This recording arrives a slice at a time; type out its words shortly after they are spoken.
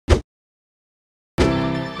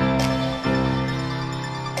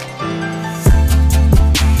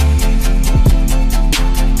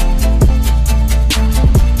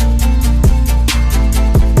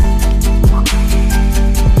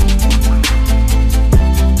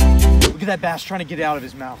Look at that bass trying to get it out of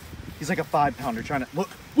his mouth. He's like a 5-pounder trying to, look.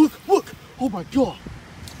 Oh my God.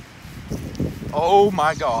 Oh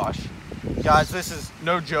my gosh. Guys, this is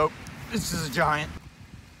no joke. This is a giant.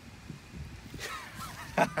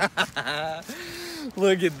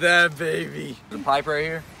 Look at that baby. The pipe right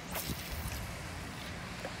here.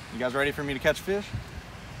 You guys ready for me to catch fish?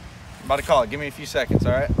 I'm about to call it. Give me a few seconds,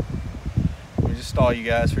 all right? Let me just stall you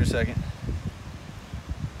guys for a second.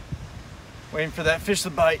 Waiting for that fish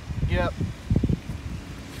to bite. Yep.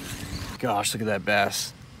 Gosh, look at that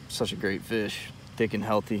bass. Such a great fish. Thick and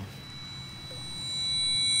healthy.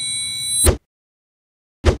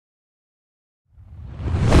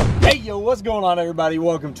 Hey, yo, what's going on, everybody?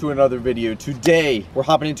 Welcome to another video. Today, we're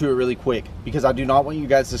hopping into it really quick because I do not want you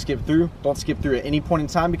guys to skip through. Don't skip through at any point in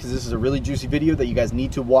time because this is a really juicy video that you guys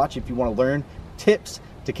need to watch if you want to learn tips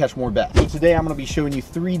to catch more bass. So today, I'm going to be showing you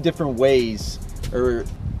 3 different ways, or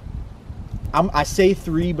I say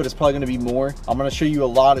 3, but it's probably going to be more. I'm going to show you a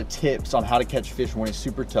lot of tips on how to catch fish when it's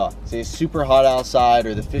super tough. Say it's super hot outside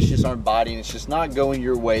or the fish just aren't biting. It's just not going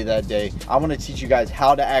your way that day. I want to teach you guys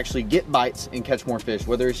how to actually get bites and catch more fish,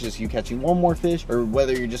 whether it's just you catching one more fish or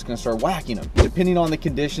whether you're just going to start whacking them. Depending on the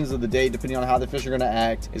conditions of the day, depending on how the fish are going to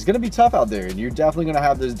act, it's going to be tough out there. And you're definitely going to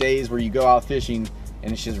have those days where you go out fishing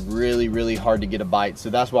and it's just really hard to get a bite. So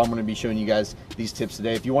that's why I'm going to be showing you guys these tips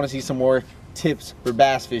today. If you want to see some more tips for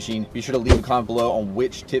bass fishing, be sure to leave a comment below on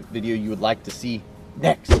which tip video you would like to see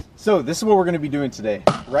next. So this is what we're going to be doing today.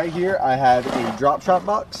 Right here I have a drop shot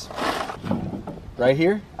box. Right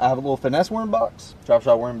here I have a little finesse worm box, drop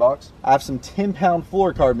shot worm box. I have some 10-pound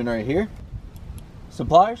fluorocarbon right here, some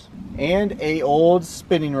pliers, and a old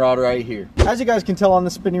spinning rod right here. As you guys can tell on the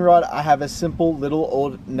spinning rod, I have a simple little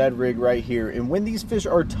old Ned rig right here. And when these fish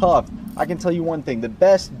are tough, I can tell you one thing, the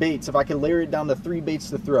best baits, if I could layer it down to 3 baits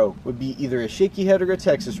to throw, would be either a shaky head or a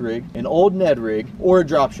Texas rig, an old Ned rig, or a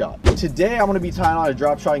drop shot. Today I'm going to be tying on a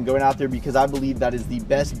drop shot and going out there because I believe that is the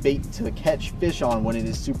best bait to catch fish on when it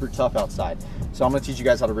is super tough outside. So I'm going to teach you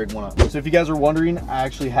guys how to rig one up. So if you guys are wondering, I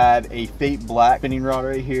actually have a Fate Black spinning rod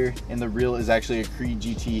right here, and the reel is actually a Creed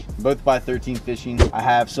GT, both by 13 Fishing. I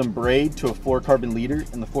have some braid to a fluorocarbon leader,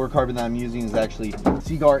 and the fluorocarbon that I'm using is actually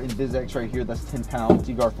Seaguar InvizX right here. That's 10-pound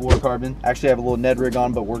Seaguar fluorocarbon. Actually, I have a little Ned rig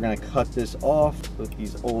on, but we're going to cut this off with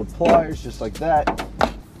these old pliers, just like that.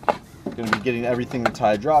 Going to be getting everything to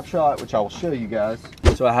tie a drop shot, which I will show you guys.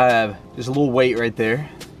 So I have just a little weight right there.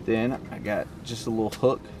 Then I got just a little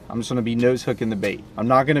hook. I'm just gonna be nose hooking the bait. I'm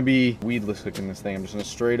not gonna be weedless hooking this thing. I'm just gonna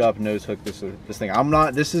straight up nose hook this thing.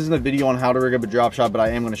 This isn't a video on how to rig up a drop shot, but I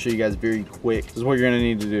am gonna show you guys very quick. This is what you're gonna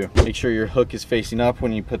need to do. Make sure your hook is facing up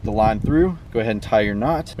when you put the line through. Go ahead and tie your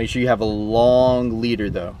knot. Make sure you have a long leader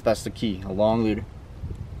though. That's the key, a long leader.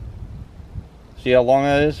 See how long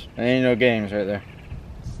that is? There ain't no games right there.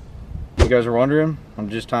 If you guys are wondering, I'm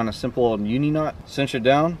just tying a simple old uni knot. Cinch it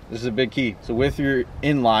down. This is a big key. So with your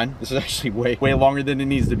inline, this is actually way longer than it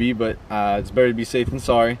needs to be, but it's better to be safe than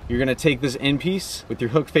sorry. You're gonna take this end piece with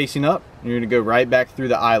your hook facing up, and you're gonna go right back through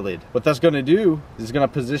the eyelid. What that's gonna do is gonna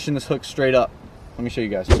position this hook straight up. Let me show you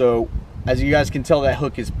guys. So as you guys can tell, that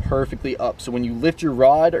hook is perfectly up. So when you lift your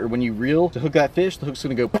rod or when you reel to hook that fish, the hook's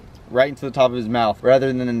gonna go right into the top of his mouth,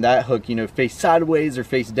 rather than in that hook, you know, face sideways or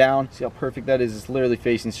face down. See how perfect that is? It's literally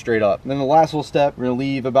facing straight up. And then the last little step, we're gonna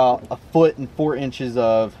leave about 1 foot and 4 inches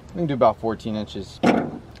of, we can do about 14 inches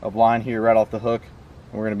of line here right off the hook.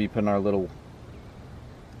 And we're gonna be putting our little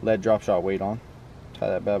lead drop shot weight on. Tie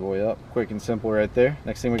that bad boy up, quick and simple right there.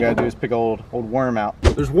 Next thing we gotta do is pick an old worm out.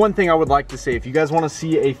 There's one thing I would like to say. If you guys want to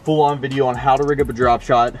see a full-on video on how to rig up a drop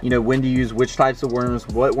shot, you know, when to use which types of worms,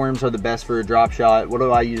 what worms are the best for a drop shot, what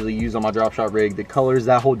do I usually use on my drop shot rig, the colors,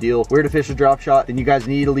 that whole deal, where to fish a drop shot, then you guys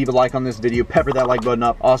need to leave a like on this video, pepper that like button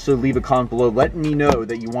up. Also leave a comment below letting me know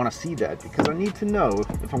that you want to see that, because I need to know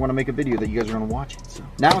if I want to make a video that you guys are going to watch it. So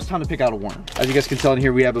now it's time to pick out a worm. As you guys can tell in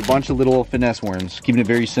here, we have a bunch of little finesse worms, keeping it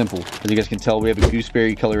very simple. As you guys can tell, we have a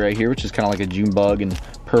gooseberry color right here, which is kind of like a June bug, and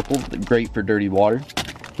purple, great for dirty water.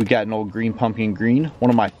 We got an old green pumpkin green, one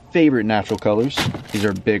of my favorite natural colors. These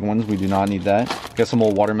are big ones, we do not need that. Got some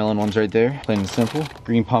old watermelon ones right there, plain and simple.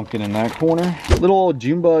 Green pumpkin in that corner. Little old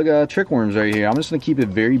June bug trick worms right here. I'm just gonna keep it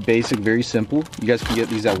very basic, very simple. You guys can get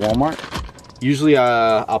these at Walmart. Usually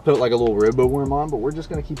I'll put like a little robo worm on, but we're just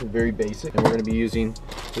gonna keep it very basic, and we're gonna be using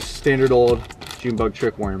just standard old June bug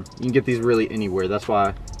trick worm. You can get these really anywhere. That's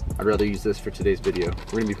why I'd rather use this for today's video.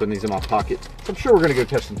 We're gonna be putting these in my pocket. I'm sure we're gonna go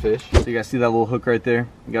catch some fish. So you guys see that little hook right there?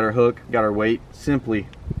 We got our hook, got our weight. Simply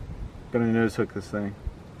gonna nose hook this thing,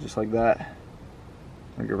 just like that.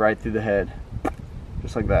 We're gonna go right through the head,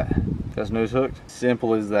 just like that. That's nose hooked.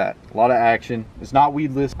 Simple as that. A lot of action. It's not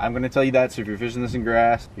weedless. I'm gonna tell you that. So if you're fishing this in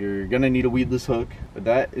grass, you're gonna need a weedless hook. But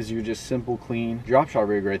that is your just simple, clean drop shot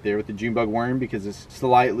rig right there with the June bug worm, because it's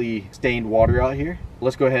slightly stained water out here.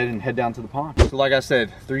 Let's go ahead and head down to the pond. So like I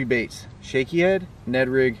said, 3 baits: shaky head, Ned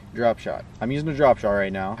rig, drop shot. I'm using a drop shot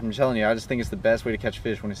right now. I'm telling you, I just think it's the best way to catch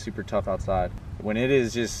fish when it's super tough outside. When it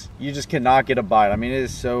is just, you just cannot get a bite. I mean, it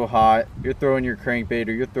is so hot. You're throwing your crankbait,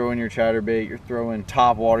 or you're throwing your chatterbait, you're throwing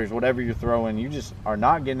top waters, whatever you're throwing, you just are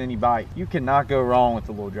not getting any bite. You cannot go wrong with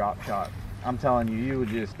the little drop shot. I'm telling you, you would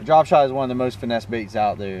just, a drop shot is one of the most finesse baits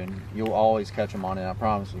out there, and you'll always catch them on it, I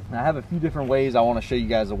promise you. And I have a few different ways I want to show you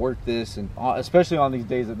guys to work this, and especially on these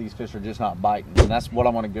days that these fish are just not biting. And that's what I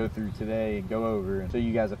want to go through today and go over and show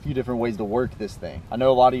you guys a few different ways to work this thing. I know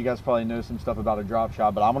a lot of you guys probably know some stuff about a drop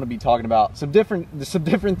shot, but I'm going to be talking about some different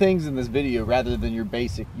things in this video rather than your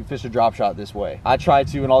basic, you fish a drop shot this way. I try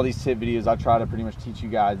to, in all these tip videos, I try to pretty much teach you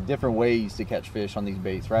guys different ways to catch fish on these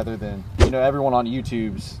baits, rather than, you know, everyone on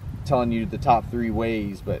YouTube's telling you the top 3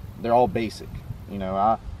 ways, but they're all basic. You know,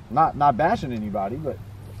 I'm not bashing anybody, but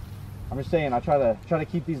I'm just saying I try to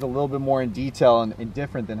keep these a little bit more in detail and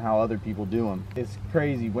different than how other people do them. It's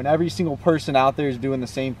crazy when every single person out there is doing the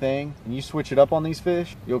same thing, and you switch it up on these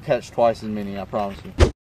fish, you'll catch twice as many, I promise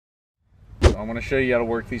you. So I'm going to show you how to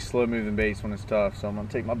work these slow moving baits when it's tough. So I'm going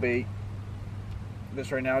to take my bait,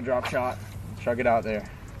 this right now, drop shot, chuck it out there.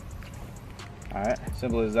 All right,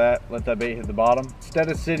 simple as that. Let that bait hit the bottom. Instead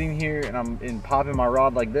of sitting here and I'm popping my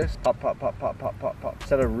rod like this, pop, pop, pop, pop, pop, pop, pop.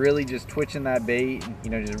 Instead of really just twitching that bait, you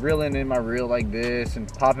know, just reeling in my reel like this and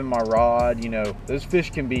popping my rod, you know, those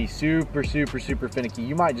fish can be super, super, super finicky.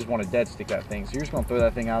 You might just want to dead stick that thing. So you're just gonna throw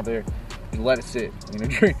that thing out there and let it sit. You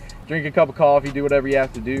know, drink a cup of coffee, do whatever you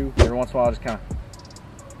have to do. Every once in a while, just kind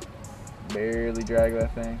of barely drag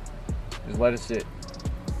that thing. Just let it sit.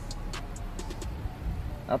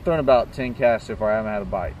 I've thrown about 10 casts so far. I haven't had a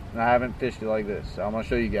bite, and I haven't fished it like this. So I'm gonna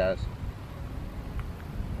show you guys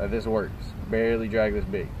that this works. Barely drag this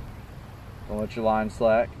bait. Don't let your line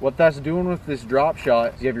slack. What that's doing with this drop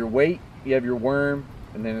shot is you have your weight, you have your worm,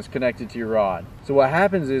 and then it's connected to your rod. So what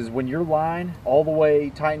happens is when your line all the way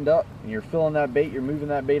tightened up and you're filling that bait, you're moving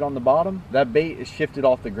that bait on the bottom, that bait is shifted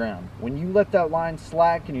off the ground. When you let that line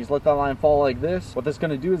slack and you just let that line fall like this, what that's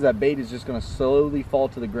gonna do is that bait is just gonna slowly fall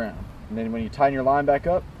to the ground. And then when you tighten your line back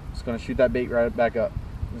up, it's going to shoot that bait right back up.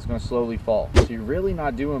 It's going to slowly fall. So you're really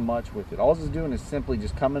not doing much with it. All it's doing is simply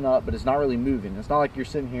just coming up, but it's not really moving. It's not like you're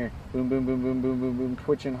sitting here, boom, boom, boom, boom, boom, boom, boom,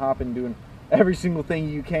 twitching, hopping, doing every single thing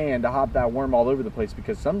you can to hop that worm all over the place,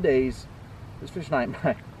 because some days, this fish might,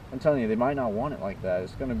 I'm telling you, they might not want it like that.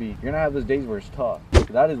 It's going to be, you're going to have those days where it's tough. So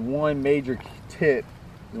that is one major tip,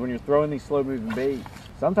 is when you're throwing these slow moving baits,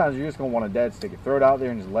 sometimes you're just gonna want to dead stick it. Throw it out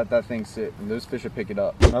there and just let that thing sit, and those fish will pick it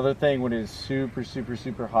up. Another thing, when it's super, super,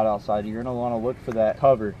 super hot outside, you're gonna want to look for that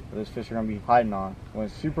cover that those fish are gonna be hiding on. When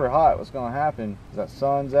it's super hot, what's gonna happen is that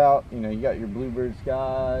sun's out, you know, you got your bluebird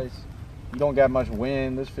skies, you don't got much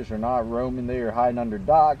wind, those fish are not roaming there, hiding under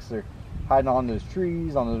docks, they're hiding on those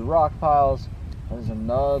trees, on those rock piles. There's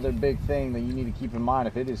another big thing that you need to keep in mind.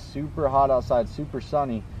 If it is super hot outside, super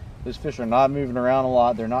sunny, those fish are not moving around a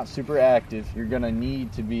lot, they're not super active, you're gonna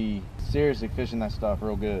need to be seriously fishing that stuff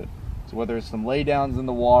real good. So whether it's some laydowns in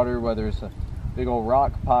the water, whether it's a big old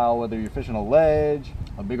rock pile, whether you're fishing a ledge,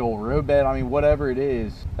 a big old road bed, I mean, whatever it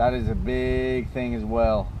is, that is a big thing as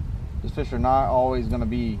well. Those fish are not always gonna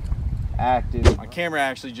be active. My camera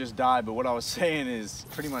actually just died, but what I was saying is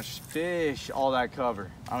pretty much fish all that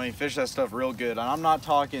cover. I mean, fish that stuff real good. And I'm not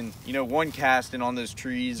talking, you know, one casting on those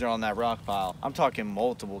trees or on that rock pile. I'm talking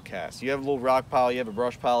multiple casts. You have a little rock pile, you have a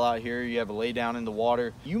brush pile out here, you have a lay down in the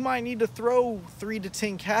water. You might need to throw 3 to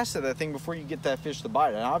 10 casts at that thing before you get that fish to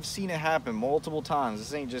bite. And I've seen it happen multiple times.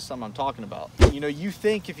 This ain't just something I'm talking about. You know, you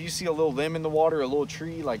think if you see a little limb in the water, a little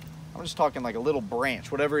tree, like, I'm just talking like a little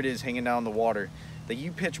branch, whatever it is hanging down in the water, that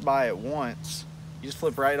you pitch by it once, you just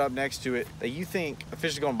flip right up next to it, that you think a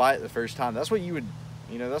fish is gonna bite it the first time. That's what you would,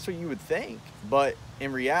 you know, that's what you would think. But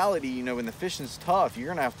in reality, you know, when the fishing's tough, you're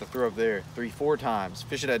gonna have to throw up there 3-4 times,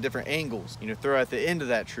 fish it at different angles, you know, throw at the end of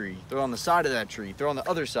that tree, throw on the side of that tree, throw on the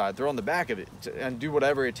other side, throw on the back of it, and do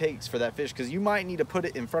whatever it takes for that fish, because you might need to put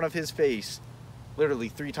it in front of his face literally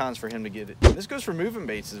 3 times for him to get it. This goes for moving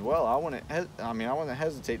baits as well. I wouldn't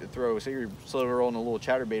hesitate to throw, say you're slow rolling a little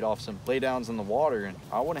chatterbait off some laydowns in the water, and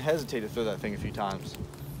I wouldn't hesitate to throw that thing a few times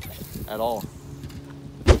at all.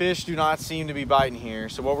 The fish do not seem to be biting here,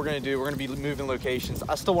 so what we're gonna do, we're gonna be moving locations.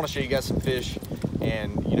 I still wanna show you guys some fish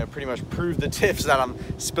and, you know, pretty much prove the tips that I'm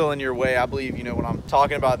spilling your way. I believe, you know, when I'm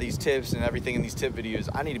talking about these tips and everything in these tip videos,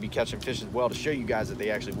 I need to be catching fish as well to show you guys that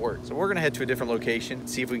they actually work. So we're gonna head to a different location,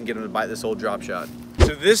 see if we can get them to bite this old drop shot.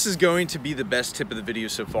 So this is going to be the best tip of the video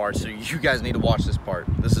so far, so you guys need to watch this part.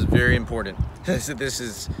 This is very important. This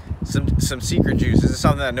is some secret juice. This is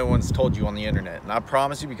something that no one's told you on the internet, and I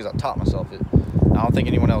promise you, because I taught myself it. I don't think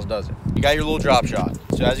anyone else does it. You got your little drop shot.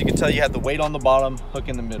 So as you can tell, you have the weight on the bottom, hook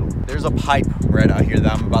in the middle. There's a pipe right out here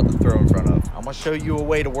that I'm about to throw in front of. I'm gonna show you a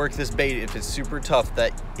way to work this bait if it's super tough,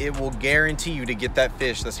 that it will guarantee you to get that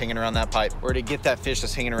fish that's hanging around that pipe, or to get that fish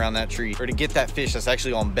that's hanging around that tree, or to get that fish that's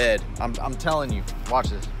actually on bed. I'm telling you, watch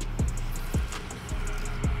this.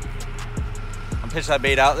 I'm pitch that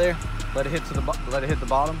bait out there, let it hit the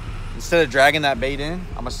bottom. Instead of dragging that bait in,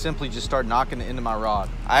 I'm gonna simply just start knocking it into my rod.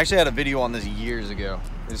 I actually had a video on this years ago.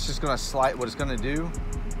 It's just gonna slide, what it's gonna do.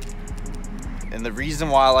 And the reason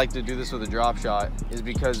why I like to do this with a drop shot is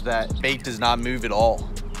because that bait does not move at all,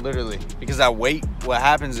 literally. Because that weight, what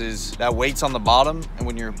happens is that weight's on the bottom, and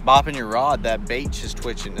when you're bopping your rod, that bait's just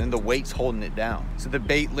twitching and the weight's holding it down. So the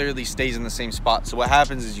bait literally stays in the same spot. So what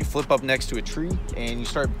happens is you flip up next to a tree and you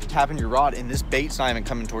start tapping your rod, and this bait's not even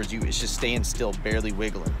coming towards you, it's just staying still, barely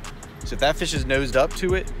wiggling. So if that fish is nosed up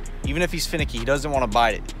to it, even if he's finicky, he doesn't want to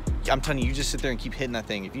bite it. I'm telling you, you just sit there and keep hitting that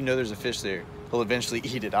thing. If you know there's a fish there, he'll eventually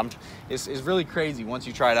eat it. It's really crazy once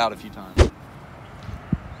you try it out a few times.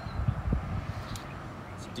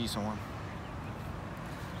 It's a decent one.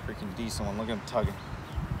 Freaking decent one. Look at him tugging.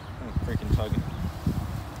 Look at him freaking tugging.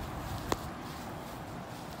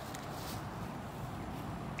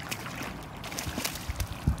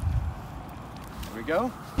 There we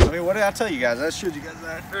go. I mean, what did I tell you guys? I showed you guys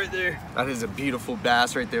that right there. That is a beautiful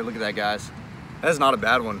bass right there. Look at that, guys. That is not a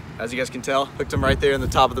bad one. As you guys can tell, hooked him right there in the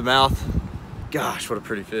top of the mouth. Gosh, what a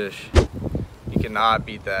pretty fish. You cannot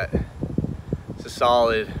beat that. It's a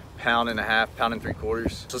solid 1.5 pounds, 1.75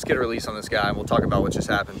 pounds. So let's get a release on this guy and we'll talk about what just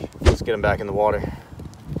happened. Let's get him back in the water.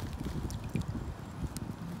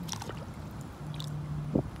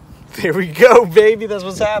 There we go, baby. That's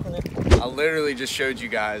what's happening. I literally just showed you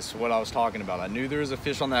guys what I was talking about. I knew there was a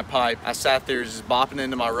fish on that pipe. I sat there just bopping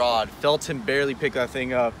into my rod. Felt him barely pick that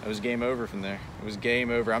thing up. It was game over from there. It was game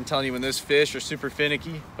over. I'm telling you, when those fish are super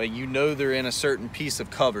finicky, but you know they're in a certain piece of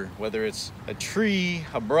cover, whether it's a tree,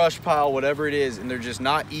 a brush pile, whatever it is, and they're just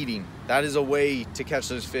not eating, that is a way to catch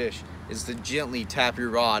those fish, is to gently tap your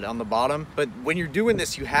rod on the bottom. But when you're doing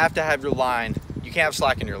this, you have to have your line. You can't have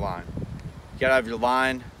slack in your line. You gotta have your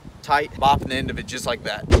line tight, bopping the end of it just like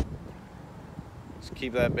that. Just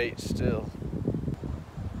keep that bait still.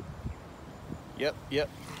 Yep.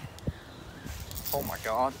 Oh my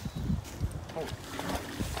God. Oh.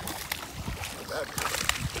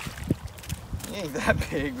 He ain't that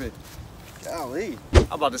big, but golly.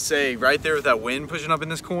 I'm about to say, right there with that wind pushing up in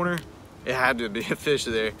this corner, it had to be a fish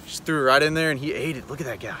there. Just threw it right in there and he ate it. Look at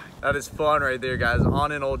that guy. That is fun right there, guys.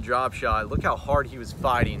 On an old drop shot. Look how hard he was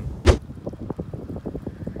fighting.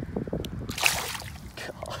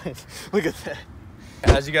 God, look at that.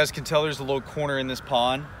 As you guys can tell, there's a little corner in this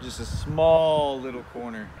pond, just a small little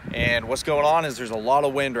corner. And what's going on is there's a lot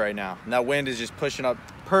of wind right now. And that wind is just pushing up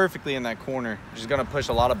perfectly in that corner, which is gonna push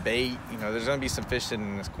a lot of bait. You know, there's gonna be some fish sitting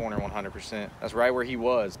in this corner 100%. That's right where he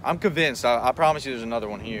was. I'm convinced, I promise you there's another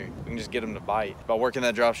one here. We can just get him to bite. By working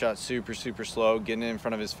that drop shot super slow, getting it in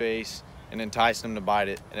front of his face, and enticing him to bite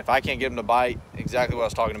it. And if I can't get him to bite, exactly what I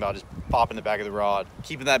was talking about, just popping the back of the rod,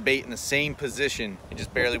 keeping that bait in the same position and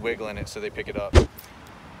just barely wiggling it so they pick it up.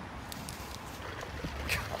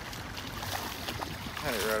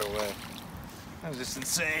 Had it right away. That was just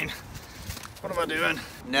insane. What am I doing?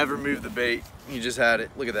 Never move the bait. You just had it.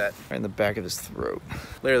 Look at that. Right in the back of his throat.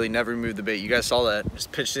 Literally never moved the bait. You guys saw that.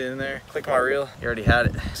 Just pitched it in there. Click my reel. You already had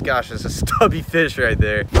it. Gosh, that's a stubby fish right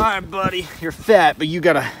there. All right, buddy. You're fat, but you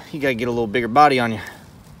gotta get a little bigger body on you.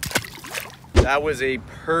 That was a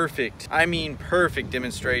perfect, I mean perfect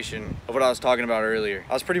demonstration of what I was talking about earlier.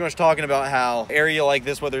 I was pretty much talking about how area like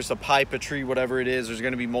this, whether it's a pipe, a tree, whatever it is, there's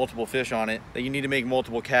gonna be multiple fish on it, that you need to make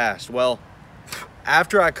multiple casts. Well,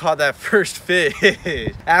 after I caught that first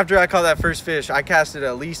fish, I casted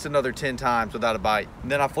at least another 10 times without a bite.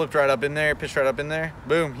 And then I flipped right up in there, pitched right up in there,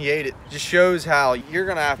 boom, he ate it. Just shows how you're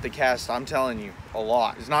gonna have to cast, I'm telling you, a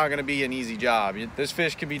lot. It's not gonna be an easy job. This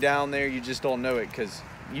fish could be down there, you just don't know it, because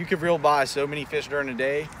you could reel by so many fish during the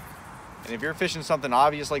day. And if you're fishing something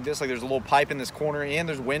obvious like this, like there's a little pipe in this corner and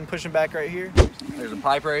there's wind pushing back right here, there's a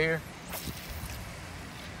pipe right here.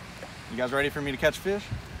 You guys ready for me to catch fish?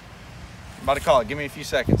 I'm about to call it. Give me a few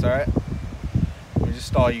seconds, all right? Let me just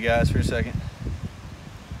stall you guys for a second.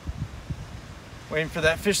 Waiting for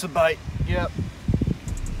that fish to bite. Yep.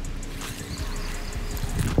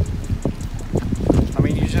 I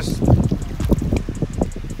mean, you just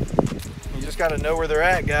gotta know where they're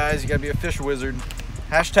at, guys. You gotta be a fish wizard.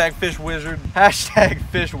 Hashtag fish wizard. Hashtag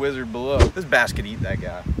fish wizard below. This bass could eat that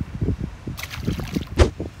guy.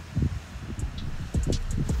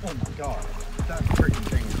 Oh my god. That freaking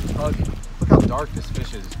thing is tugging. Look how dark this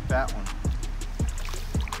fish is. That one.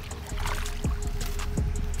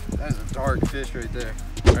 That is a dark fish right there.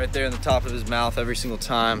 Right there in the top of his mouth every single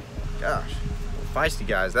time. Gosh. Feisty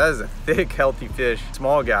guys. That is a thick, healthy fish.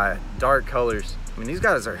 Small guy. Dark colors. I mean, these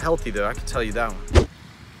guys are healthy though. I can tell you that one.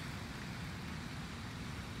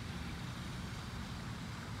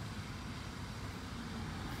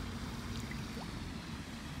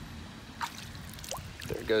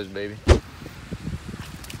 There it goes, baby.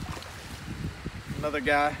 Another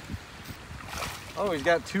guy. Oh, he's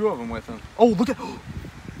got 2 of them with him. Oh, look at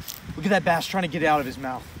that bass trying to get out of his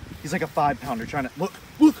mouth. He's like a 5-pounder trying to, look.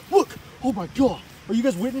 Oh my God. Are you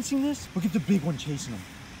guys witnessing this? Look at the big one chasing him.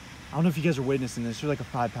 I don't know if you guys are witnessing this. There's like a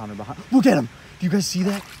 5-pounder behind. Look at him. Do you guys see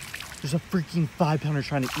that? There's a freaking 5-pounder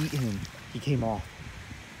trying to eat him. He came off.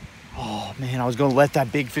 Oh man, I was gonna let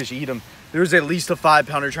that big fish eat him. There was at least a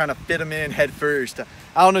 5-pounder trying to fit him in head first.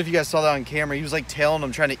 I don't know if you guys saw that on camera. He was like tailing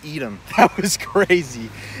him, trying to eat him. That was crazy.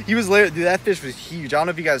 He was literally, dude, that fish was huge. I don't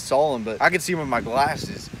know if you guys saw him, but I could see him with my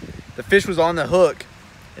glasses. The fish was on the hook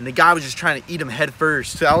and the guy was just trying to eat him head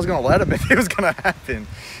first. So I was gonna let him if it was gonna happen.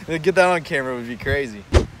 And to get that on camera would be crazy.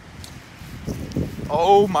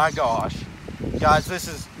 Oh my gosh. Guys, this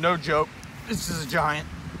is no joke. This is a giant.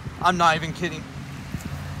 I'm not even kidding.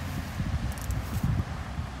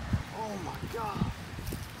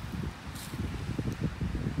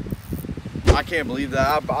 I can't believe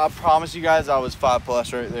that. I promise you guys I was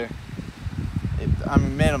 5+ right there.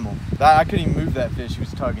 I'm minimal. I couldn't even move that fish. He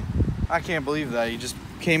was tugging. I can't believe that. He just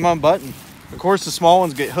came unbuttoned. Of course, the small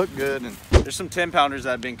ones get hooked good, and there's some 10-pounders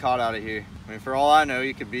that have been caught out of here. I mean, for all I know,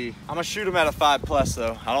 he could be. I'm gonna shoot him at a 5+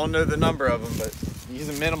 though. I don't know the number of them, but he's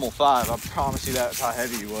a minimal 5. I promise you that's how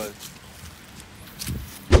heavy he was.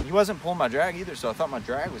 He wasn't pulling my drag either, so I thought my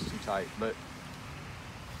drag was too tight, but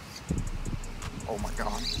oh my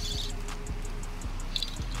God.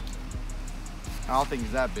 I don't think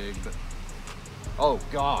he's that big, but oh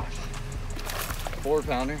gosh.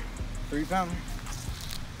 4-pounder, 3-pounder.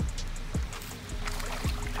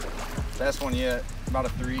 Best one yet, about a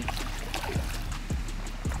 3.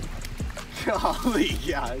 Golly,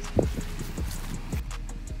 guys.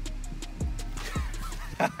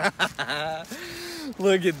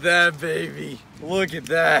 Look at that, baby. Look at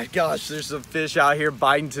that. Gosh, there's some fish out here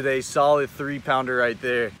biting today. Solid 3-pounder right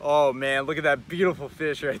there. Oh man, look at that beautiful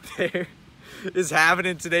fish right there. Is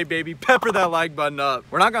happening today, baby. Pepper that like button up.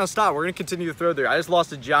 We're not gonna stop. We're gonna continue to throw there. I just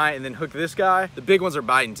lost a giant and then hooked this guy. The big ones are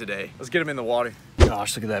biting today. Let's get him in the water.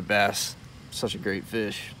 Gosh, look at that bass. Such a great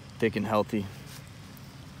fish. Thick and healthy.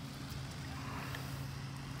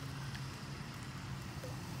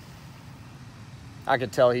 I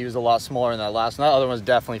could tell he was a lot smaller than that last one. That other one's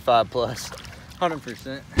definitely 5+,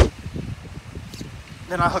 100%.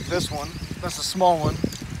 Then I hooked this one. That's a small one.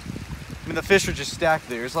 I mean, the fish are just stacked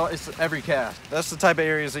there. It's every cast. That's the type of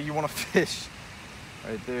areas that you want to fish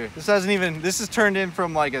right there. This has turned in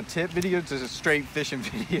from like a tip video to a straight fishing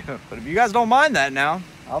video. But if you guys don't mind that now,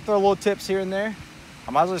 I'll throw little tips here and there.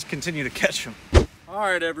 I might as well just continue to catch them. All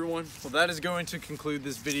right, everyone. Well, that is going to conclude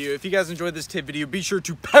this video. If you guys enjoyed this tip video, be sure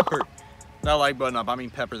to pepper that like button up. I mean,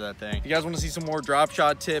 pepper that thing. If you guys want to see some more drop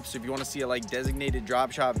shot tips, if you want to see a like designated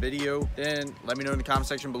drop shot video, then let me know in the comment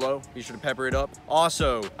section below. Be sure to pepper it up.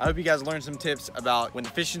 Also, I hope you guys learned some tips about when the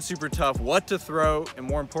fishing's super tough, what to throw, and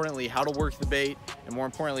more importantly, how to work the bait, and more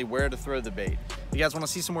importantly, where to throw the bait. If you guys want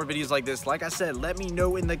to see some more videos like this, like I said, let me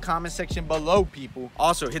know in the comment section below, people.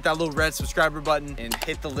 Also, hit that little red subscriber button and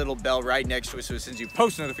hit the little bell right next to it so it sends you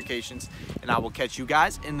post notifications, and I will catch you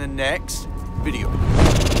guys in the next video.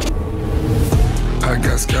 I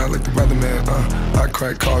got sky like the weatherman, I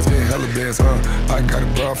crack cars, getting hella bands, I got a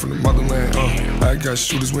bra from the motherland, I got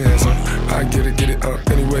shooters wins, I get it,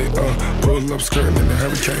 anyway, roll up skirt in the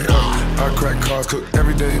hurricane, I crack cars, cook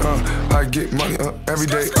every day, I get money, every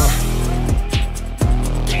day,